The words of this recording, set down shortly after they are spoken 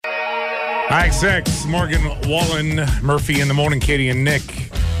IXX, Morgan Wallen, Murphy in the morning, Katie and Nick.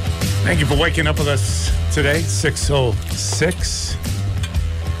 Thank you for waking up with us today,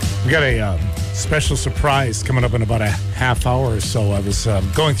 6:06. We got a special surprise coming up in about a half hour or so. I was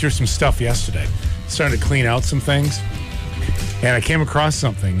going through some stuff yesterday, starting to clean out some things, and I came across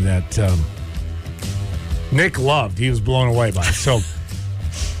something that Nick loved. He was blown away by it. So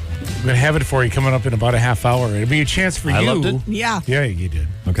I'm going to have it for you coming up in about a half hour. It'll be a chance for you. I loved it. Yeah. Yeah, you did.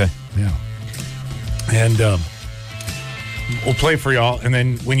 Okay. Yeah. And we'll play for y'all. And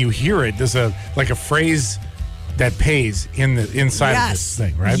then when you hear it, there's a phrase that pays inside of this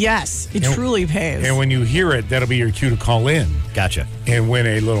thing, right? Yes, it truly pays. And when you hear it, that'll be your cue to call in. Gotcha. And win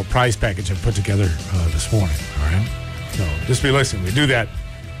a little prize package I put together this morning. All right? So just be listening. We do that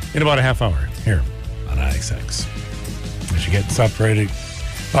in about a half hour here on IXX. We should get up ready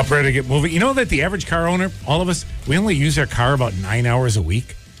to get moving. You know that the average car owner, all of us, we only use our car about 9 hours a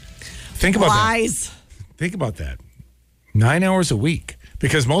week? Think about Lies. that. Think about that. 9 hours a week.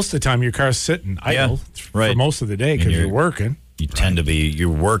 Because most of the time your car's sitting idle for most of the day because you're working. You tend to be, your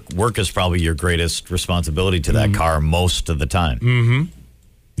work is probably your greatest responsibility to that car most of the time. Mm-hmm.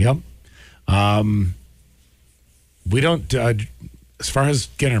 Yep. We don't, as far as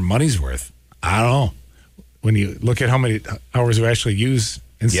getting our money's worth, I don't know. When you look at how many hours we actually use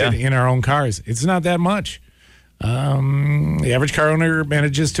and sit in our own cars, it's not that much. The average car owner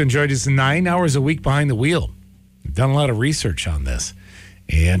manages to enjoy just 9 hours a week behind the wheel. We've done a lot of research on this.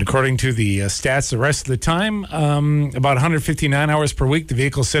 And according to the stats, the rest of the time, about 159 hours per week, the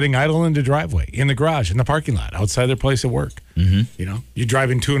vehicle's sitting idle in the driveway, in the garage, in the parking lot, outside their place of work. Mm-hmm. You know, you're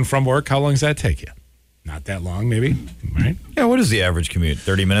driving to and from work. How long does that take you? Not that long, maybe, right? Yeah, what is the average commute?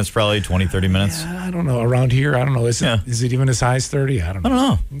 30 minutes probably, 20, 30 minutes? I don't know. Around here, I don't know. Is it even as high as 30? I don't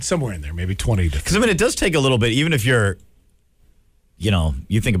know. Somewhere in there, maybe 20 to 30. Because, I mean, it does take a little bit, even if you're,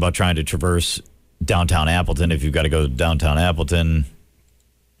 you think about trying to traverse downtown Appleton. If you've got to go to downtown Appleton,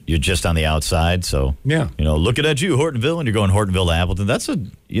 you're just on the outside. So, looking at you, Hortonville, and you're going Hortonville to Appleton. That's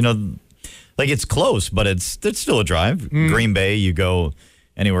it's close, but it's still a drive. Green Bay, you go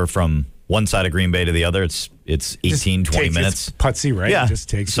anywhere from one side of Green Bay to the other. It's 18, 20 minutes. It's putsy, right? Yeah. It just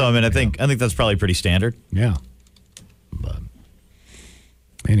takes. So, I mean, I think that's probably pretty standard. Yeah. But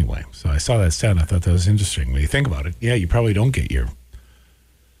anyway, so I saw that stat and I thought that was interesting. When you think about it, you probably don't get your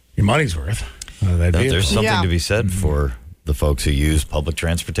money's worth. There's something to be said for the folks who use public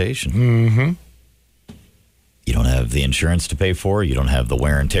transportation. Mm-hmm. You don't have the insurance to pay for. You don't have the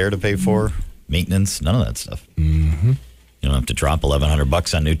wear and tear to pay for. Maintenance, none of that stuff. Mm-hmm. You don't have to drop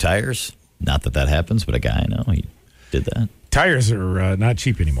 $1,100 on new tires. Not that happens, but a guy I know, he did that. Tires are not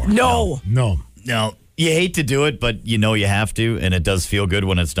cheap anymore. No. You hate to do it, but you have to, and it does feel good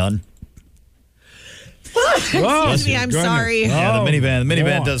when it's done. Excuse me, I'm sorry. Yeah, the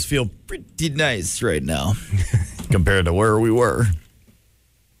minivan does feel pretty nice right now compared to where we were.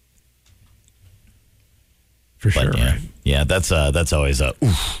 For sure, right? Yeah, that's always a,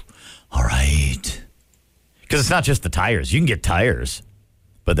 oof, all right. Because it's not just the tires. You can get tires,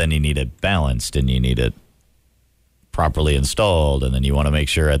 but then you need it balanced and you need it properly installed. And then you want to make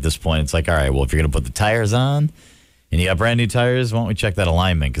sure at this point, it's like, all right, well, if you're going to put the tires on and you got brand new tires, why don't we check that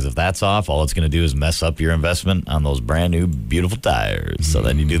alignment? Because if that's off, all it's going to do is mess up your investment on those brand new, beautiful tires. So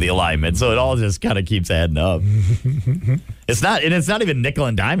then you do the alignment. So it all just kind of keeps adding up. It's not even nickel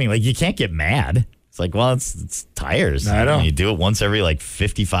and diming. Like, you can't get mad. It's like, well, it's tires. I know. You do it once every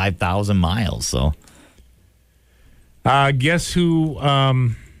 55,000 miles. So. Guess who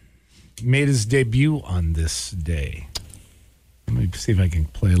made his debut on this day? Let me see if I can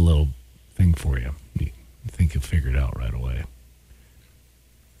play a little thing for you. I think you'll figure it out right away.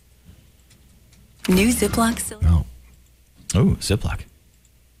 New Ziploc. No. Oh, Ziploc.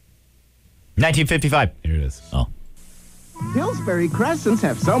 1955. Here it is. Oh. Pillsbury Crescents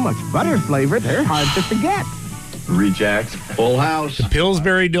have so much butter flavor, they're hard to forget. Rejects. Full house. The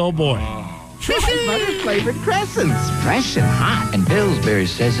Pillsbury Doughboy. Try butter-flavored Crescents. Fresh and hot. And Pillsbury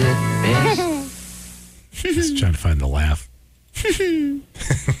says it best. Just trying to find the laugh.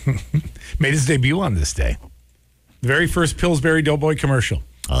 Made his debut on this day. The very first Pillsbury Doughboy commercial.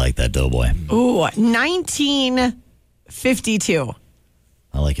 I like that Doughboy. Ooh, 1952.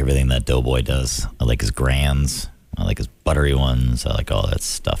 I like everything that Doughboy does. I like his grands. I like his buttery ones. I like all that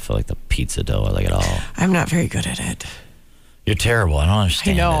stuff. I like the pizza dough. I like it all. I'm not very good at it. You're terrible. I don't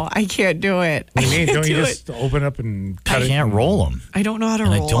understand I know. it. I can't do it. What do you mean? Don't you do just open up and cut I it? can't roll them. I don't know how to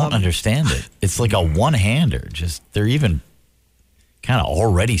And roll I don't them. understand it. It's like a one-hander. Just, they're even kind of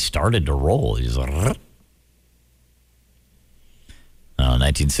already started to roll. He's like,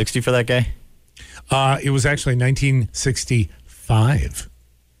 1960 for that guy? It was actually 1965.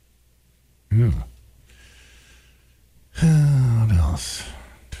 What else?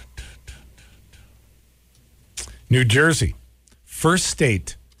 New Jersey, first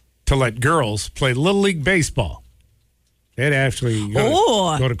state to let girls play Little League Baseball. They'd actually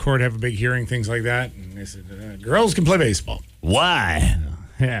go to court, have a big hearing, things like that. And they said, girls can play baseball. Why?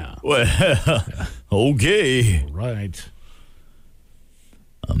 Yeah. Well, okay. Right.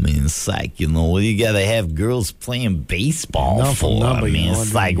 I mean, it's like, you know, you got to have girls playing baseball Enough for. enough, I mean, you know,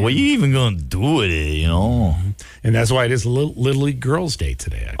 it's like, what are you even going to do with it, you know? And that's why it is Little League Girls Day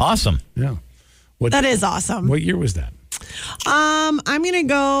today. Awesome. Yeah. That is awesome. What year was that? I'm going to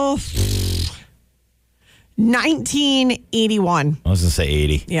go 1981. I was going to say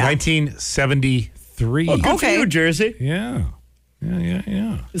 80. Yeah. 1973. Good Okay. for you, Jersey. Yeah.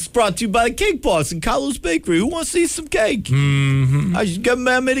 Yeah. It's brought to you by the Cake Boss and Carlos Bakery. Who wants to eat some cake? Mm-hmm. I just got a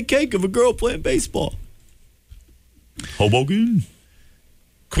man made a cake of a girl playing baseball. Hoboken.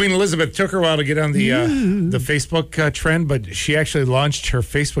 Queen Elizabeth took her a while to get on the Facebook trend, but she actually launched her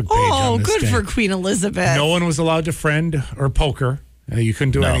Facebook page on this good day. for Queen Elizabeth. No one was allowed to friend or poke her. You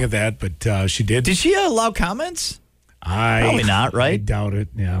couldn't do any of that, but she did. Did she allow comments? Probably not, right? I doubt it,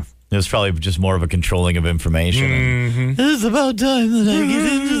 yeah. It was probably just more of a controlling of information. Mm-hmm. It's about time that I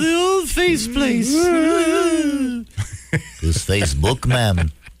get into the old face place. This Facebook,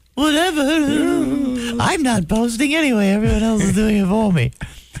 ma'am. Whatever. I'm not posting anyway. Everyone else is doing it for me.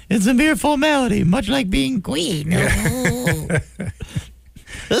 It's a mere formality, much like being queen. There's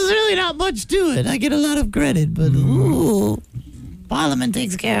really not much to it. I get a lot of credit, but Parliament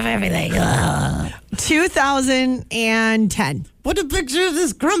takes care of everything. 2010. Put a picture of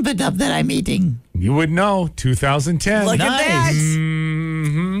this crumpet up that I'm eating. You would know, 2010. Look at that.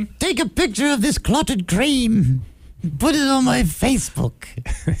 Mm-hmm. Take a picture of this clotted cream. Put it on my Facebook.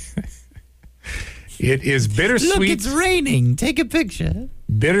 It is bittersweet. Look, it's raining. Take a picture.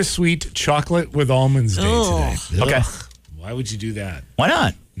 Bittersweet chocolate with almonds day today. Okay. Ugh. Why would you do that? Why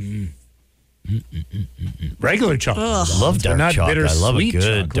not? Regular chocolate. I love dark not chocolate. I love a bittersweet good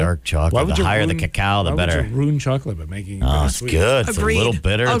chocolate. dark chocolate. The higher the cacao, the better. Why would you ruin chocolate by making it Oh, it's bittersweet? good. It's Agreed. a little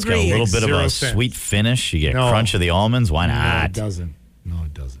bitter. It's got a Agreed. little bit of Zero a cents. sweet finish. You get No. crunch of the almonds. Why No, it not? doesn't. No,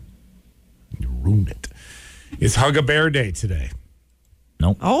 it doesn't. You ruined it. It's Hug a Bear Day today.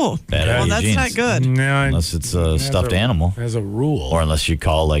 Nope. Oh, Bad well, idea, that's jeans. not good. No, Unless it's a stuffed animal. As a rule. Or unless you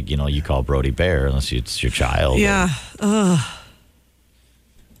call, like, you call Brody Bear, unless it's your child. Yeah. Ugh.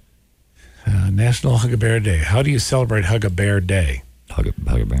 National Hug a Bear Day. How do you celebrate Hug a Bear Day? Hug a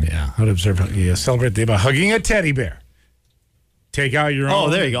bear. Yeah. How to observe? You celebrate the day by hugging a teddy bear. Take out your own. Oh,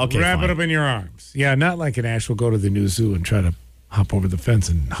 there you go. Okay, wrap fine. it up in your arms. Yeah, not like an Ash will go to the new zoo and try to hop over the fence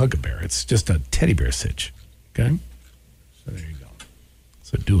and hug a bear. It's just a teddy bear sitch. Okay? So there you go.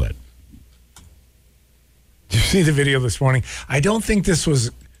 So do it. Did you see the video this morning? I don't think this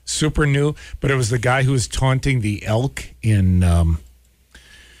was super new, but it was the guy who was taunting the elk in, I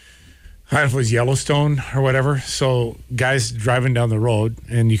don't know if it was Yellowstone or whatever. So guys driving down the road,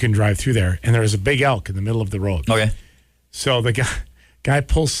 and you can drive through there, and there was a big elk in the middle of the road. Okay. So the guy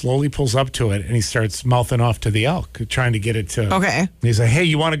slowly pulls up to it, and he starts mouthing off to the elk, trying to get it to. Okay. And he's like, "Hey,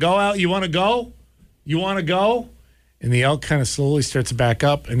 you want to go out? You want to go? You want to go?" And the elk kind of slowly starts to back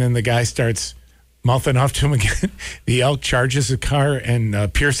up, and then the guy starts mouthing off to him again. The elk charges the car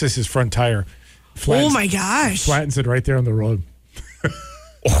and pierces his front tire. Oh, my gosh. Flattens it right there on the road.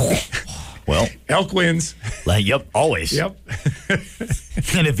 Well, Elk wins. yep, always. Yep.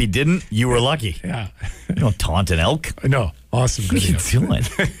 And if he didn't, you were lucky. Yeah. You don't taunt an elk. No. Awesome What are you video. doing?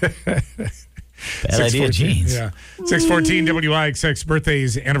 Bad idea, 6:14, jeans. Yeah. 6:14 WIXX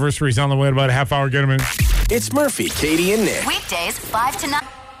birthdays, anniversaries on the way in about a half hour. Get them in. It's Murphy, Katie, and Nick. Weekdays 5 to 9.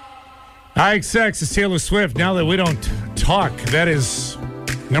 IXX is Taylor Swift. Now that we don't talk, that is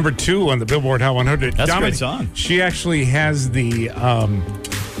number 2 on the Billboard Hot 100. That's a great song. She actually has the,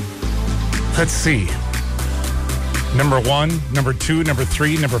 let's see, number 1, number 2, number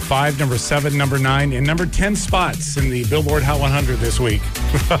 3, number 5, number 7, number 9, and number 10 spots in the Billboard Hot 100 this week.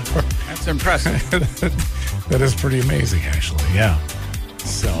 That's impressive. That is pretty amazing, actually. Yeah.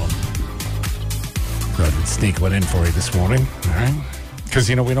 So, thought I'd sneak one in for you this morning. All right. Because,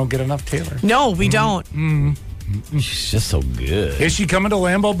 we don't get enough Taylor. No, we don't. She's just so good. Is she coming to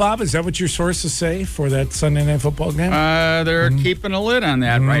Lambeau, Bob? Is that what your sources say for that Sunday Night Football game? They're keeping a lid on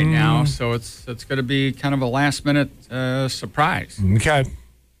that right now, so it's going to be kind of a last-minute surprise. Okay.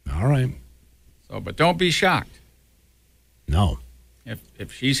 All right. So, but don't be shocked No.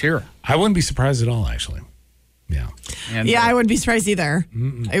 if she's here. I wouldn't be surprised at all, actually. Yeah. And, Yeah, I wouldn't be surprised either.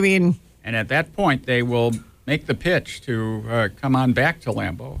 I mean, and at that point, they will make the pitch to come on back to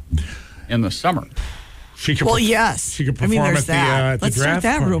Lambeau in the summer. She could. Well, yes. She could I mean, perform there's at that. the Let's start draft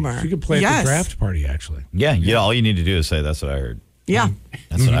that party. rumor. She could play at the draft party. Actually. Yeah. All you need to do is say, "That's what I heard." Yeah.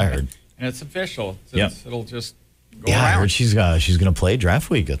 That's what I heard. And it's official. Yep. It'll just go Yeah, I around. heard she's going to play draft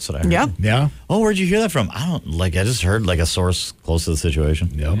week. That's what I heard. Yeah. Yeah. Oh, where'd you hear that from? I just heard like a source close to the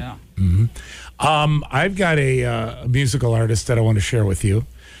situation. Yep. Yeah. I've got a musical artist that I want to share with you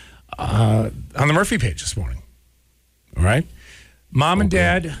on the Murphy page this morning. All right. Mom and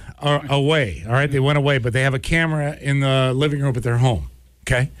Dad are away. All right. They went away, but they have a camera in the living room at their home.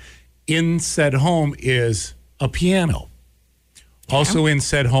 Okay. In said home is a piano. Also in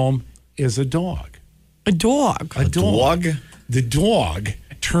said home is a dog. A dog. A dog. The dog,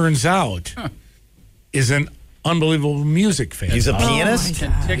 turns out, is an unbelievable music fan. He's a Bob. pianist? Oh,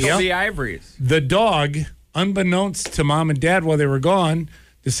 my God. Tickle Yep. the ivories. The dog, unbeknownst to Mom and Dad while they were gone,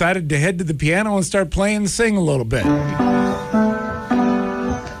 decided to head to the piano and start playing and sing a little bit.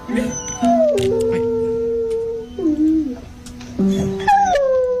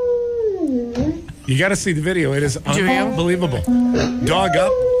 You got to see the video. It is you? unbelievable. Dog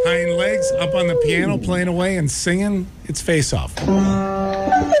up, hind legs, up on the piano, playing away and singing its face off.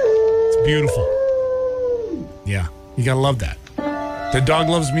 It's beautiful. Yeah, you got to love that. The dog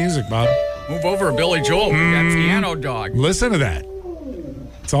loves music, Bob. Move over, Billy Joel. We got piano dog. Listen to that.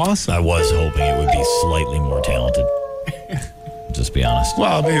 It's awesome. I was hoping it would be slightly more talented. Just be honest.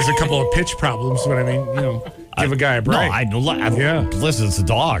 Well, there's a couple of pitch problems, but I mean, give a guy a break. Yeah. Listen, it's a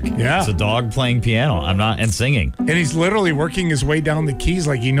dog. Yeah. It's a dog playing piano. I'm not, and singing. And he's literally working his way down the keys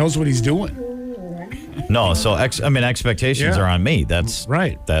like he knows what he's doing. No, so expectations Yeah. are on me. That's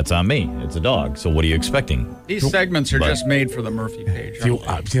Right. That's on me. It's a dog. So what are you expecting? These segments are But- just made for the Murphy page. If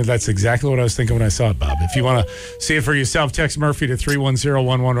you, that's exactly what I was thinking when I saw it, Bob. If you want to see it for yourself, text Murphy to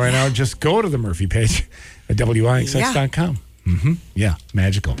 31011 right now. Just go to the Murphy page at WIXX.com. Yeah,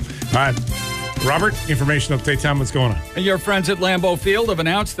 magical. All right. Robert, information update time. What's going on? Your friends at Lambeau Field have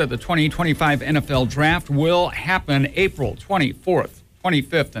announced that the 2025 NFL Draft will happen April 24th,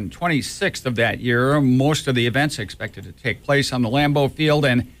 25th, and 26th of that year. Most of the events expected to take place on the Lambeau Field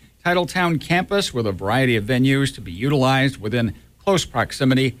and Titletown campus with a variety of venues to be utilized within close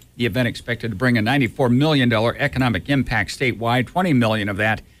proximity. The event expected to bring a $94 million economic impact statewide, $20 million of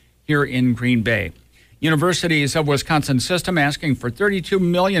that here in Green Bay. Universities of Wisconsin system asking for $32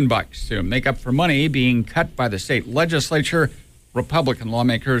 million to make up for money being cut by the state legislature. Republican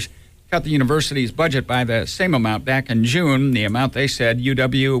lawmakers cut the university's budget by the same amount back in June, the amount they said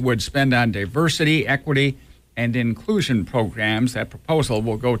UW would spend on diversity, equity, and inclusion programs. That proposal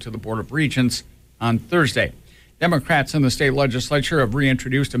will go to the Board of Regents on Thursday. Democrats in the state legislature have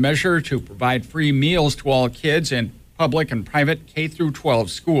reintroduced a measure to provide free meals to all kids in public and private K-12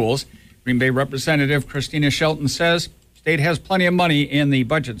 schools. Green Bay Representative Christina Shelton says state has plenty of money in the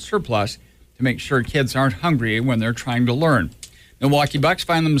budget surplus to make sure kids aren't hungry when they're trying to learn. Milwaukee Bucks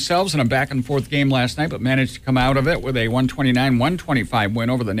find themselves in a back-and-forth game last night, but managed to come out of it with a 129-125 win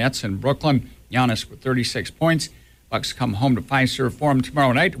over the Nets in Brooklyn. Giannis with 36 points. Bucks come home to Fiserv Forum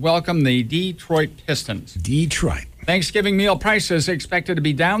tomorrow night to welcome the Detroit Pistons. Detroit. Thanksgiving meal prices expected to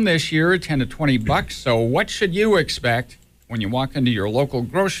be down this year, $10 to $20. So what should you expect when you walk into your local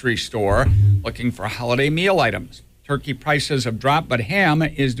grocery store looking for holiday meal items? Turkey prices have dropped, but ham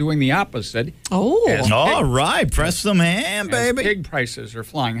is doing the opposite. Oh. All right. Press some ham, As baby. pig prices are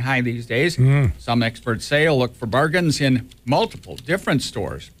flying high these days. Some experts say you'll look for bargains in multiple different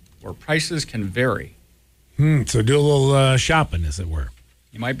stores where prices can vary. So do a little shopping, as it were.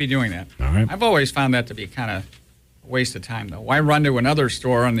 You might be doing that. All right. I've always found that to be kind of a waste of time, though. Why run to another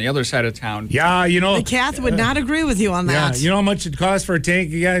store on the other side of town? Yeah, The Kath would not agree with you on Yeah, that. you know how much it costs for a tank?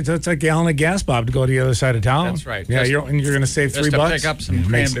 Yeah, it's like a gallon of gas, Bob, to go to the other side of town. That's right. Yeah, Just- you're going to save just $3. to pick up some Yeah,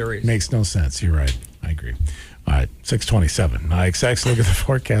 cranberries. Makes no sense. You're right. I agree. All right, 627. IXX, look at the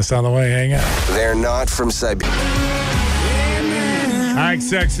forecast on the way. Hang out. They're not from Siberia.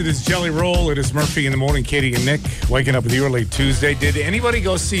 IXX, it is Jelly Roll. It is Murphy in the morning. Katie and Nick waking up with you early Tuesday. Did anybody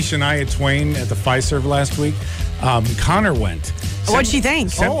go see Shania Twain at the Fiserv last week? Connor went. What'd she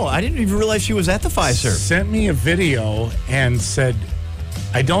think? Oh, I didn't even realize she was at the Fiserv. Sent me a video and said,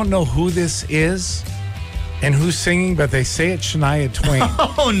 I don't know who this is and who's singing, but they say it's Shania Twain.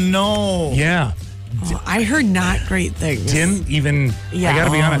 Oh, no. Yeah. Oh, I heard not great things. Didn't even, Yeah. I got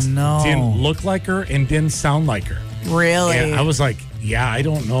to be Oh, honest, no. didn't look like her and didn't sound like her. Really? And I was like, yeah, I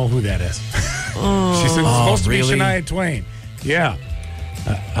don't know who that is. She said, it's Oh, supposed to really? be Shania Twain. Yeah.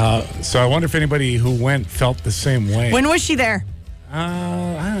 So I wonder if anybody who went felt the same way. When was she there? I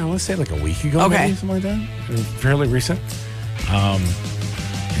don't know, I want to say like a week ago, Okay. maybe, something like that. Fairly recent.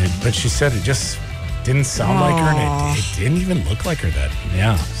 But she said it just didn't sound like her, and it didn't even look like her. That,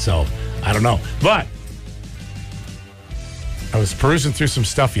 yeah. So I don't know. But I was perusing through some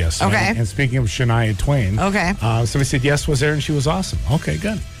stuff yesterday. Okay. And speaking of Shania Twain. Okay. Somebody said yes was there and she was awesome. Okay,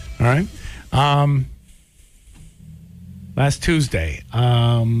 good. All right. Last Tuesday.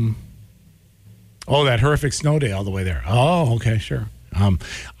 That horrific snow day all the way there. Oh, okay, sure. I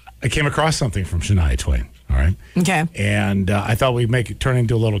came across something from Shania Twain. All right. Okay. And I thought we'd make it turn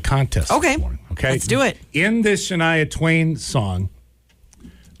into a little contest. Okay. This morning, okay. Let's do it. In this Shania Twain song,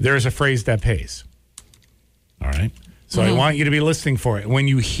 there's a phrase that pays. All right. So I want you to be listening for it. When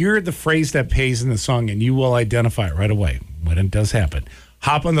you hear the phrase that pays in the song, and you will identify it right away when it does happen,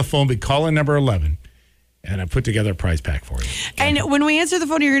 hop on the phone, be calling number 11, and I put together a prize pack for you. Okay? And when we answer the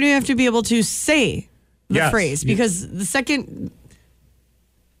phone, you're going to have to be able to say the Yes. phrase because the second.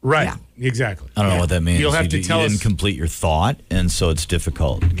 Right. Yeah. Exactly. I don't know what that means. You'll have to you tell didn't us. complete your thought, and so it's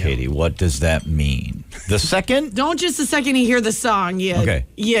difficult. Katie, what does that mean? The second? Don't just the second you hear the song, you Okay.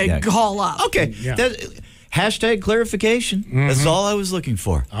 Yeah. call up. Okay. Yeah. Hashtag clarification. That's all I was looking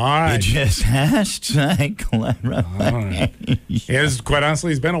for. All right. You just hashtag clarification. It is, quite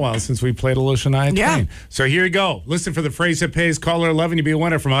honestly, it's been a while since we played a little Shania Yeah. Twain. So here you go. Listen for the phrase that pays. Caller 11, you'll be a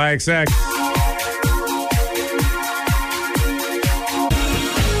winner from IXX.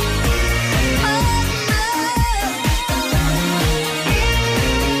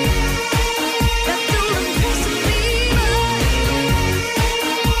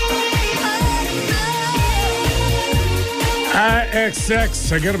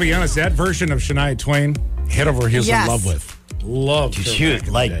 IXX. I got to be honest, that version of Shania Twain, head over heels Yes. in love with. Loved her Shoot, back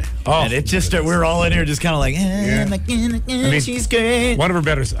in like, the day. Oh, and it just, we're all in here just kind of like, mean, she's great. one of her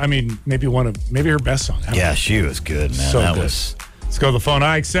better, maybe her best song. I don't Yeah, know. she was good, man. So that good. was. Let's go to the phone.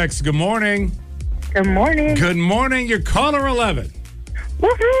 IXX, good morning. Good morning. Good morning. You're caller 11.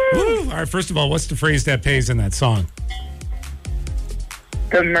 Woohoo! Woo. All right, first of all, what's the phrase that pays in that song?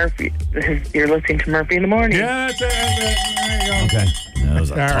 The Murphy. You're listening to Murphy in the morning. Yeah, that's it. There you go. Okay. That was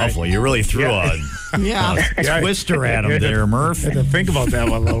a All tough right. one. You really threw Yeah. Yeah. Yeah. twister at him there, Murph. I had to think about that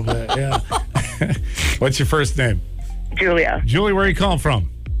one a little bit. Yeah. What's your first name? Julia. Julie, where are you calling from?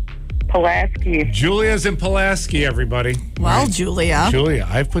 Pulaski. Julia's in Pulaski, everybody. Well, Julia. Julia,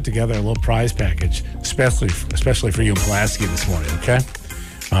 I've put together a little prize package, especially for you in Pulaski this morning, okay?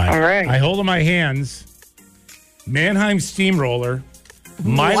 All right. I hold in my hands Mannheim Steamroller,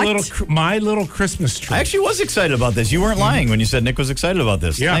 my little Christmas tree. I actually was excited about this. You weren't lying when you said Nick was excited about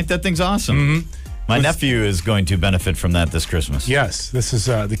this. Yeah. I think that thing's awesome. My nephew is going to benefit from that this Christmas. Yes, this is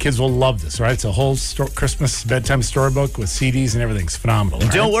the kids will love this, right? It's a whole Christmas bedtime storybook with CDs and everything's phenomenal.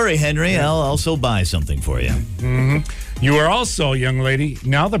 Right? Don't worry, Henry. I'll also buy something for you. You are also, young lady,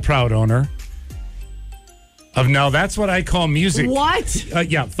 now the proud owner of Now That's What I Call Music. What?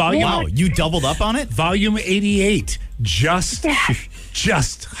 Yeah, volume. Wow, you doubled up on it? Volume 88. Just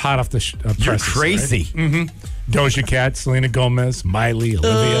hot off the presses. You're crazy. Right? Doja Cat, Selena Gomez, Miley,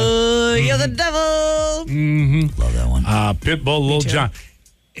 Olivia. You're the devil. Love that one. Pitbull, Lil Jon.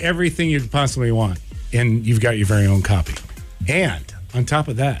 Everything you could possibly want. And you've got your very own copy. And on top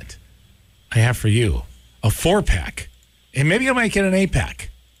of that, I have for you a 4-pack. And maybe I might get an 8-pack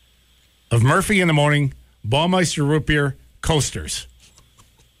of Murphy in the Morning Baumeister Root Beer Coasters.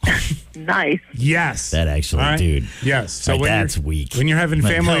 Nice. Yes. That actually, All right? dude. Yes. So Like, when that's you're, weak. When you're having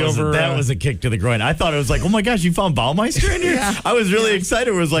Like, family that was over. that was a kick to the groin. I thought it was like, oh my gosh, you found Baumeister in here? Yeah. I was really excited.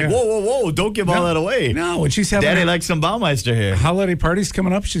 It was like, Yeah. whoa, don't give all that away. No, when she's having Daddy her likes some Baumeister here. holiday parties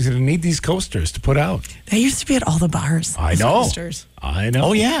coming up, she's going to need these coasters to put out. They used to be at all the bars. I those know. coasters. I know.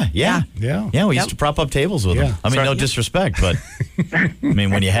 Oh, yeah. Yeah. Yeah, we used to prop up tables with Yeah. them. I mean, Sorry. no disrespect, but I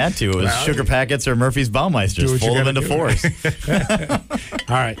mean, when you had to, it was Well, sugar packets or Murphy's do Baumeisters. what you Fold them gotta into do. fours.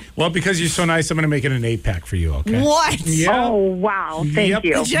 All right. Well, because you're so nice, I'm going to make it an 8-pack for you, okay? What? Yeah. Oh, wow. Thank Yep.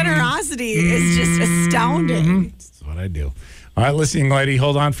 you. The generosity is just astounding. That's what I do. All right, listening lady,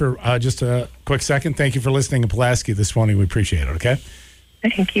 hold on for just a quick second. Thank you for listening to Pulaski this morning. We appreciate it, okay?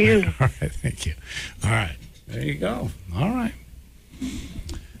 Thank you. All right, thank you. All right, there you go. All right.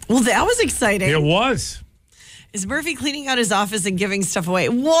 Well, that was exciting. It was. Is Murphy cleaning out his office and giving stuff away?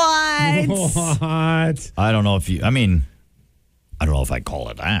 What? What? I don't know if you, I don't know if I'd call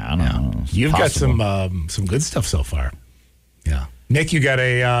it that. I don't know. It's You've possible. got some good stuff so far. Yeah. Nick, you got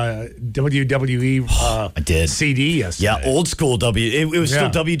a WWE I did. CD yesterday. Yeah, old school It was still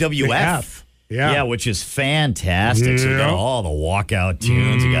WWF. F. Yeah. Yeah, which is fantastic. So you got Yeah. all the walkout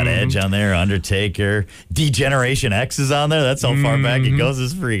tunes. You got Edge on there, Undertaker. D-Generation X is on there. That's how far back it goes.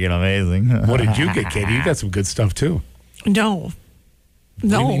 It's freaking amazing. What did you get, Katie? You got some good stuff, too. No. What do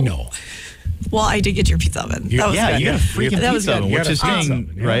you No. mean, no. Well, I did get your pizza oven. That was Yeah, good. you got a freaking That was pizza good. oven, You which got a is pizza staying,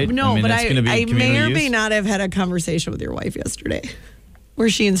 oven, yeah. right? No, but that's gonna be I may community or may use. not have had a conversation with your wife yesterday where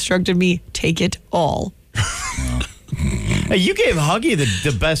she instructed me, take it all. Hey, you gave Huggy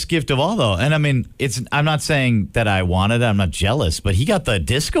the best gift of all, though. And I mean, I'm not saying that I wanted it. I'm not jealous, but he got the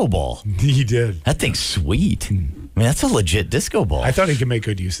disco ball. He did. That thing's sweet. I mean, that's a legit disco ball. I thought he could make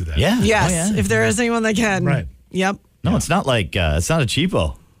good use of that. Yeah. Yes, Oh, yeah. if there is anyone that can. Right. Yep. No, it's not like, it's not a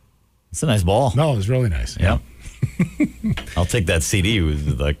cheapo. It's a nice ball. No, it was really nice. Yeah. I'll take that CD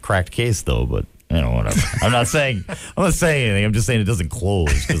with the cracked case, though, but, whatever. I'm not saying anything. I'm just saying it doesn't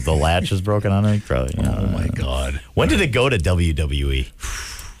close because the latch is broken on it. Probably. Oh, my God. When did it go to WWE?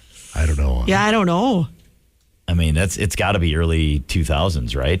 I don't know. Yeah, I don't know. I mean, it's got to be early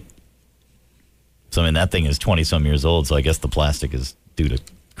 2000s, right? So, I mean, that thing is 20-some years old, so I guess the plastic is due to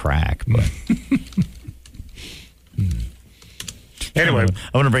crack, but... Anyway.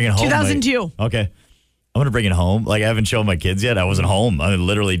 I'm going to bring it home. 2002. Okay. I'm going to bring it home. Like, I haven't shown my kids yet. I wasn't home. I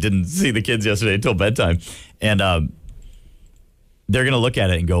literally didn't see the kids yesterday until bedtime. And they're going to look at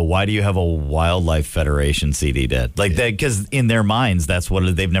it and go, why do you have a Wildlife Federation CD, Dad? Like, that, because in their minds, that's what it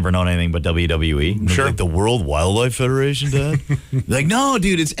is. They've never known anything but WWE. Sure. Like, the World Wildlife Federation, Dad? Like, no,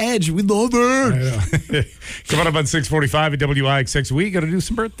 dude, it's Edge. We love it. Coming up on 6:45 at WIXX, we got to do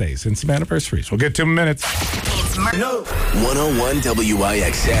some birthdays and some anniversaries. We'll get to them in minutes. It's 101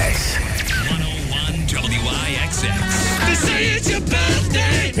 WIXX. 101 WIXX. They say it's your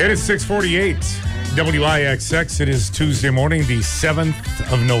birthday. It is 6:48 WIXX. It is Tuesday morning, the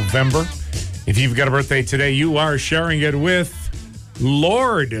 7th of November. If you've got a birthday today, you are sharing it with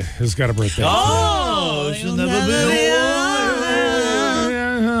Lord has got a birthday. Oh, she'll never be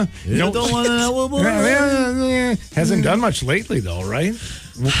Hasn't done much lately, though, right?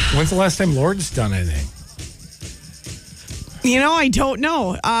 When's the last time Lord's done anything? I don't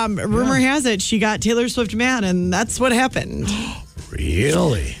know. Rumor has it she got Taylor Swift mad, and that's what happened.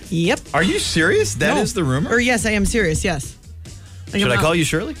 Really? Yep. Are you serious? That is the rumor? Or yes, I am serious. Yes. Should I call you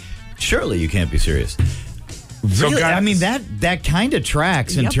Shirley? Surely you can't be serious. So Really? guys, I mean, that kind of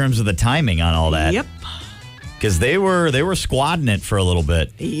tracks in Yep. terms of the timing on all that. Yep. Because they were squadding it for a little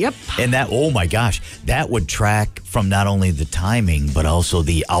bit. Yep. And that, oh my gosh, that would track from not only the timing, but also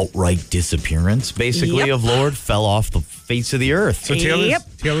the outright disappearance, basically, Yep. of Lord fell off the face of the earth. So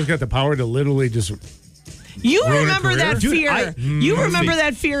Taylor's got the power to literally just. You Ruin a remember career? that Dude, fear. You remember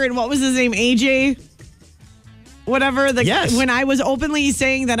that fear in, what was his name, AJ? Whatever. Yes. When I was openly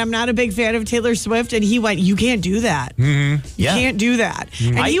saying that I'm not a big fan of Taylor Swift, and he went, you can't do that. You Yeah. can't do that.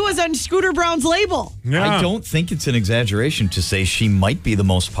 And he was on Scooter Brown's label. Yeah. I don't think it's an exaggeration to say she might be the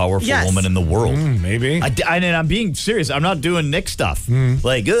most powerful Yes. woman in the world. Maybe. And I'm being serious. I'm not doing Nick stuff.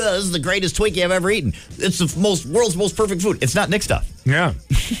 Like, this is the greatest Twinkie I've ever eaten. It's the world's most perfect food. It's not Nick stuff. Yeah.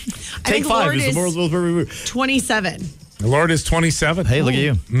 Take think 5 Lord is the is world's most perfect food. 27. The Lord is 27. Hey, look at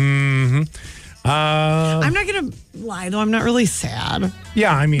you. I'm not going to lie, though. I'm not really sad.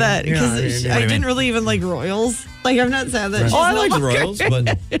 Yeah, I mean. That yeah, because I didn't really even like Royals. Like, I'm not sad that she's Oh, I no like the longer- Royals,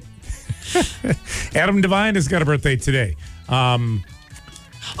 but Adam Devine has got a birthday today.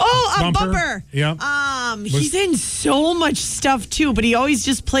 Bumper. Yeah. He's in so much stuff too, but he always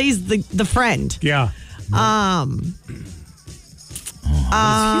just plays the friend. Yeah.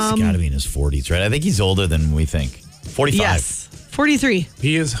 he's got to be in his 40s, right? I think he's older than we think. 45. Yes, 43.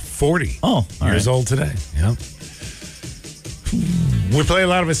 He is 40 Oh, all years right. old today. Yeah. We play a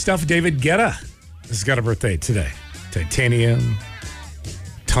lot of his stuff. David Guetta has got a birthday today. Titanium.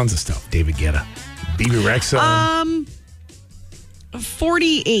 Tons of stuff. David Guetta. BB Rexa.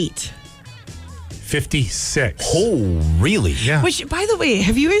 48. 56. Oh, really? Yeah. Which, by the way,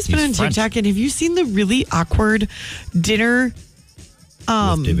 have you guys been He's on French. TikTok and have you seen the really awkward dinner?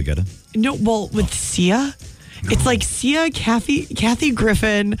 With David Guetta. No, well, with Sia. It's like Sia, Kathy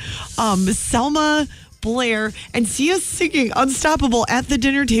Griffin, Selma Blair, and Sia's singing Unstoppable at the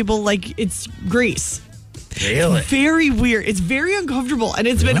dinner table like it's Grease. Really? Very weird. It's very uncomfortable, and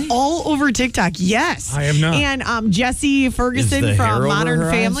it's been all over TikTok. Yes, I am not. And Jesse Is Ferguson the hair from over Modern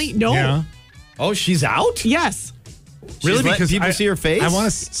her Family. eyes? No. Yeah. Oh, she's out? Yes. Really? Because people I- see her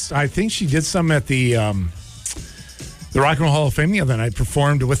face? I think she did some at the Rock and Roll Hall of Fame the other night.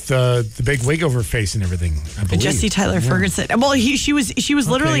 Performed with the big wig over her face and everything. I believe. Jesse Tyler Ferguson. Well, she was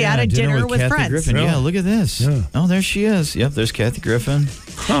literally at a dinner with Kathy friends. Griffin. Yeah. Yeah, look at this. Yeah. Oh, there she is. Yep, there's Kathy Griffin.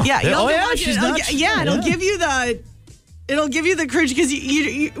 Yeah, you'll Oh, have to yeah, watch she's it. nuts. It'll Yeah. give you the. It'll give you the cringe because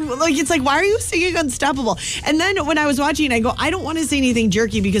you like it's like, why are you singing Unstoppable? And then when I was watching, I go, I don't want to say anything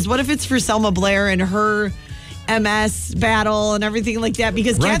jerky because what if it's for Selma Blair and her MS battle and everything like that?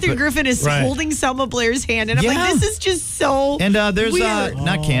 Because Right, Kathy but- Griffin is right. holding Selma Blair's hand, and I'm Yeah. like, this is just so. And there's weird.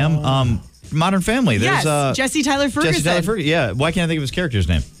 not Cam, Modern Family. There's Yes, Jesse Tyler Ferguson. Jesse Tyler Ferguson. Yeah, why can't I think of his character's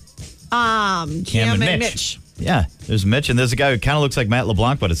name? Cam and Mitch. Yeah, there's Mitch, and there's a guy who kind of looks like Matt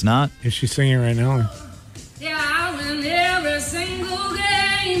LeBlanc, but it's not. Is she singing right now? Yeah, I will never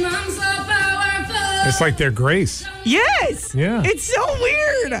It's like their grace. Yes. Yeah. It's so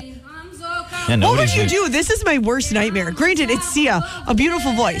weird. And What would nobody's you gonna- do? This is my worst nightmare. Granted, it's Sia, a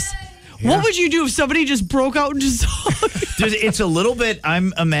beautiful voice. Yeah. What would you do if somebody just broke out into song? It's a little bit.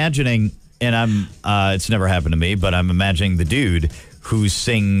 I'm imagining, and it's never happened to me, but I'm imagining the dude who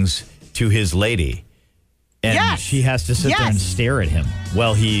sings to his lady, and Yes. she has to sit there and Yes. stare at him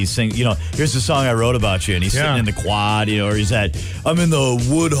while he sings. You know, here's the song I wrote about you, and he's Yeah. sitting in the quad. You know, or he's at. I'm in the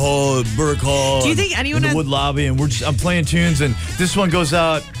Wood Hall, Burke Hall. Do you think anyone in the at- Wood Lobby, and I'm playing tunes, and this one goes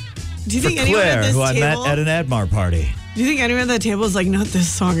out Do you for think anyone Claire, at this who I met table? at an Admar party. Do you think anyone at the table is like, not this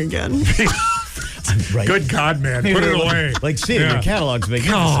song again? Right. Good God, man. Put it away. Like, see, Yeah. your catalog's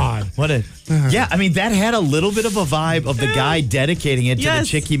magnificent. God. What a. Yeah, I mean, that had a little bit of a vibe of the guy dedicating it to Yes.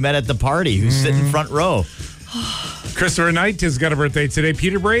 the chick he met at the party who's sitting front row. Christopher Knight has got a birthday today.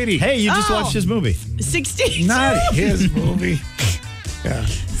 Peter Brady. Hey, you just Oh. watched his movie. 62. Not his movie. Yeah.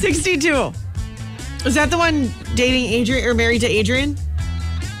 62. Is that the one dating Adrian or married to Adrian?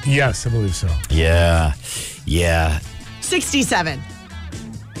 Yes, I believe so. Yeah. Yeah. 67.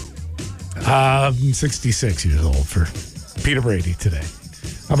 66 years old for Peter Brady today.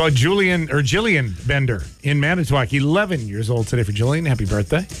 How about Jillian Bender in Manitowoc? 11 years old today for Jillian. Happy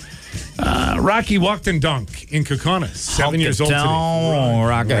birthday. Rocky walked and dunk in Kokona. 7 years old today.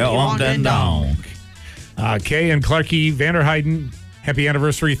 Rocky walked and dunk. Kay and Clarkie Vanderheiden. Happy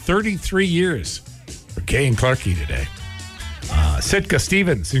anniversary. 33 years for Kay and Clarkie today. Sitka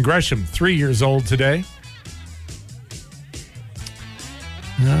Stevens in Gresham. 3 years old today.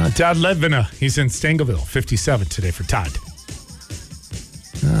 Todd Ledvina, he's in Stangleville, 57 today for Todd.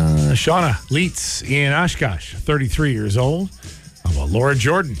 Shauna Leitz in Oshkosh, 33 years old. How about Laura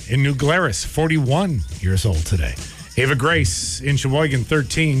Jordan in New Glarus, 41 years old today. Ava Grace in Sheboygan,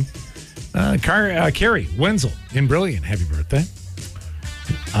 13. Carrie Wenzel in Brilliant, happy birthday.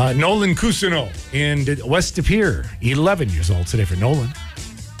 Nolan Cousineau in West De Pere, 11 years old today for Nolan.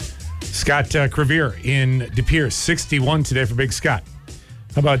 Scott Crevier in De Pere, 61 today for Big Scott.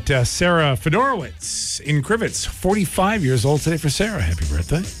 How about Sarah Fedorowicz in Crivets, 45 years old today for Sarah. Happy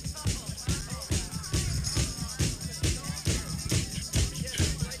birthday.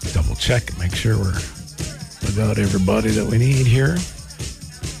 Double check, make sure we got everybody that we need here.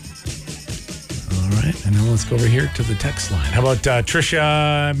 All right, and then let's go over here to the text line. How about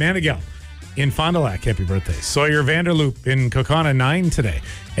Tricia Manigal in Fond du Lac? Happy birthday. Sawyer Vanderloop in Kokona, 9 today.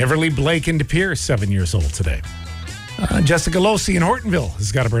 Everly Blake in De Pere, 7 years old today. Jessica Losi in Hortonville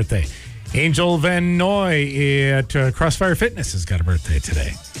has got a birthday. Angel Van Noy at Crossfire Fitness has got a birthday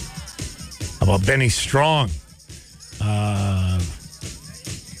today. How about Benny Strong?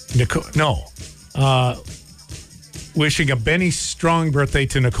 Wishing a Benny Strong birthday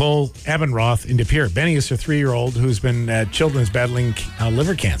to Nicole Abendroth in De Pere. Benny is her 3-year-old who's been at Children's battling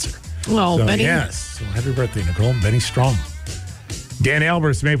liver cancer. Oh, So, Benny. yes. So happy birthday, Nicole. Benny Strong. Dan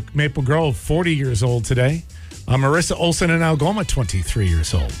Albers, Maple Grove, 40 years old today. Marissa Olson in Algoma, 23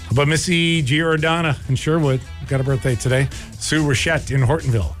 years old. How about Missy Giordana in Sherwood? Got a birthday today. Sue Rochette in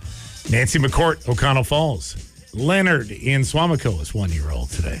Hortonville. Nancy McCourt, O'Connell Falls. Leonard in Swamico is 1-year-old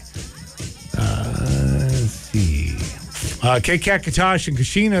today. Let's see. Kay Kakatosh in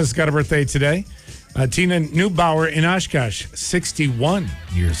Kashina's got a birthday today. Tina Neubauer in Oshkosh, 61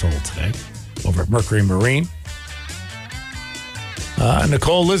 years old today, over at Mercury Marine.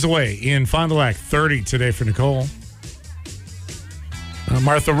 Nicole Lizaway in Fond du Lac, 30 today for Nicole.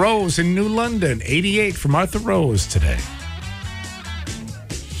 Martha Rose in New London, 88 for Martha Rose today.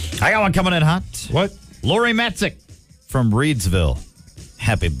 I got one coming in hot. What? Lori Matzik from Reedsville.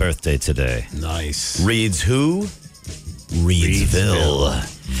 Happy birthday today. Nice. Reeds who?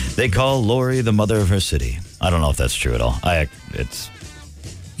 Reedsville. They call Lori the mother of her city. I don't know if that's true at all.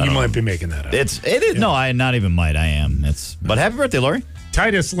 You might be making that up. It is. No, I not even might. I am. But happy birthday, Lori.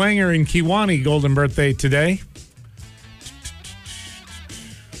 Titus Langer in Kiwani, golden birthday today.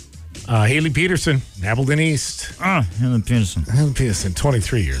 Haley Peterson, Appleton East. Haley Peterson. Haley Peterson,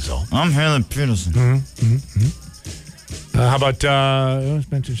 23 years old. I'm Haley Peterson. How about,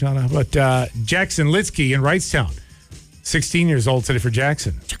 mentioned Shauna, how about Jackson Litsky in Wrightstown, 16 years old today for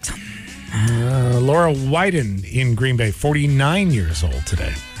Jackson. Laura Wyden in Green Bay, 49 years old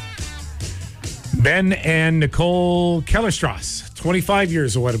today. Ben and Nicole Kellerstrass, 25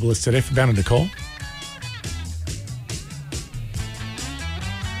 years of wedded bliss today for Ben and Nicole.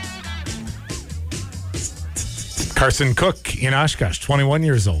 Carson Cook in Oshkosh, 21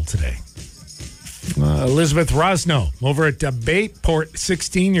 years old today. Elizabeth Rosno over at Bayport,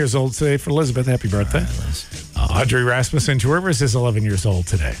 16 years old today for Elizabeth. Happy birthday. Audrey Rasmussen, Two Rivers, is 11 years old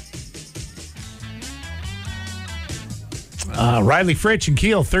today. Riley Fritch in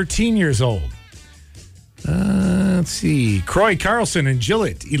Kiel, 13 years old. Let's see. Croy Carlson in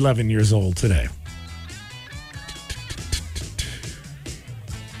Gillette, 11 years old today.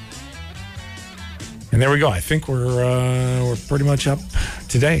 And there we go. I think we're pretty much up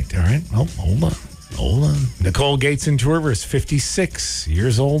to date. All right. Oh, hold on. Nicole Gates in Tourvers, 56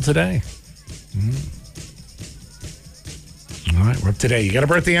 years old today. All right, we're up to date. You got a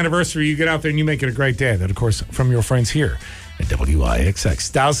birthday anniversary, you get out there and you make it a great day. That, of course, from your friends here at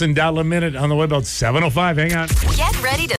WIXX. $1,000 minute on the way about 7:05. Hang on. Get ready to